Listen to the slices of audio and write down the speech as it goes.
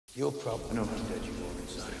You're probably... I know how dead you are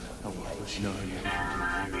inside. I know how you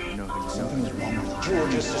know how you Something's wrong with you.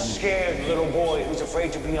 You're just a scared little boy who's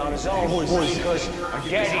afraid to be on his own because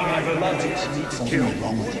Daddy never loved you. Something's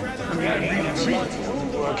wrong with you. Daddy never loved you.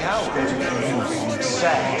 You're a coward.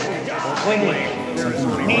 Sad. Clingy.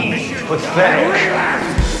 Needy.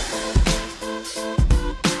 Pathetic.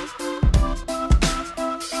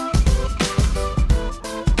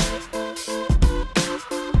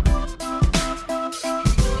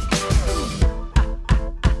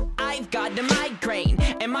 Got a migraine,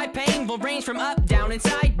 and my pain will range from up, down, and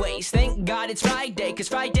sideways. Thank God it's Friday, cause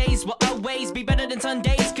Fridays will always be better than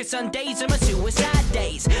Sundays, cause Sundays are my suicide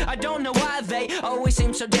days. I don't know why they always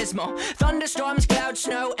seem so dismal. Thunderstorms, clouds,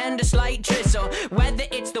 snow, and a slight drizzle. Whether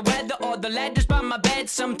it's the weather or the letters by my bed,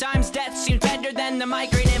 sometimes death seems better than the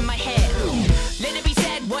migraine in my head. Let it be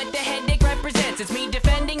said what the headache represents. It's me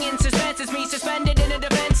defending in suspense, it's me suspended in a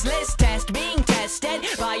defenseless test, being tested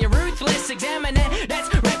by a ruthless examiner that's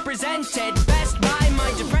represented best by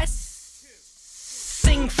my depressing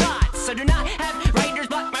thoughts. I do not have writer's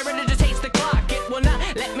block, my writer just hates the clock. It will not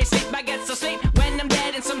let me sleep, I get so sleep when I'm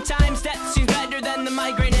dead, and sometimes death seems better than the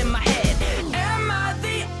migraine in my head. Am I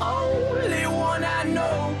the only one I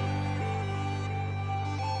know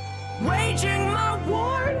waging my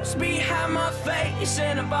wars behind my face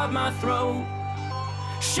and above my throat?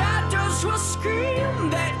 Shadows will scream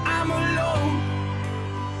that I'm alone,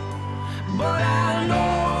 but I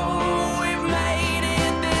know we've made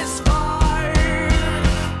it this far,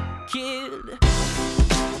 kid.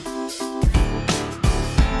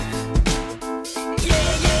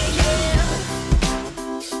 Yeah, yeah, yeah.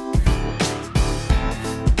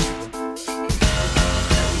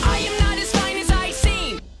 I am not as fine as I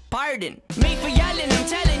seem. Pardon me for yelling, I'm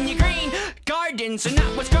telling you, green gardens are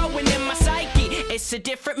not what's growing in my psyche. It's a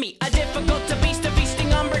different me, a difficult beast, a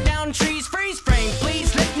feasting umber down trees. Freeze frame,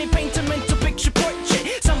 please let me paint a mental picture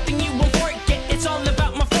portrait, something you won't forget. It's all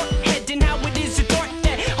about my forehead and how it is a door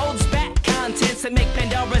that holds back contents that make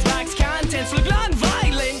Pandora's box contents look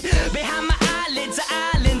non-violent. Behind my eyelids are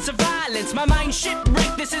islands of violence. My mind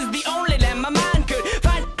shipwrecked, this is the only land my mind could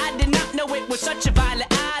find. I did not know it was such a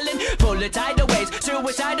violent island, full of tidal waves,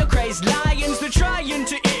 suicidal crazed lions. They're trying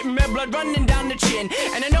to eat me, blood running down the chin,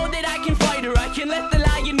 and I know that I can fight or I can let the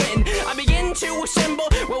lion win. I begin to assemble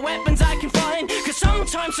what weapons I can find, cause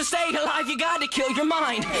sometimes to stay alive you gotta kill your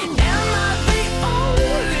mind. Am I the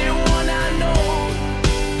only one I know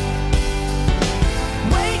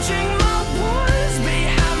waging my wars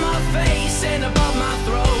behind my face and above my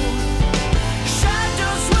throat?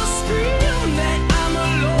 Shadows will scream that I'm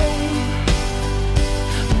alone,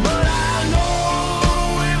 but I know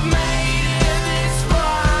we've made it this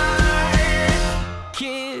far,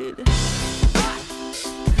 kid.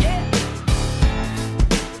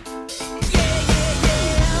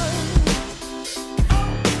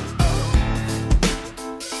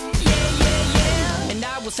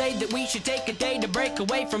 Say that we should take a day to break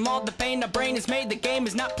away from all the pain our brain has made. The game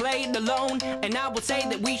is not played alone, and I will say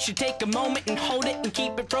that we should take a moment and hold it and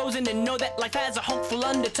keep it frozen and know that life has a hopeful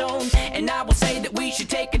undertone. And I will say that we should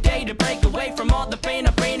take a day to break away from all the pain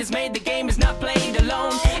our brain has made. The game is not played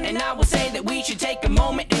alone, and I will say that we should take a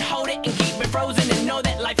moment and hold it and keep it frozen and know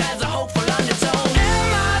that life has a hopeful undertone.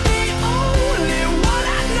 Am I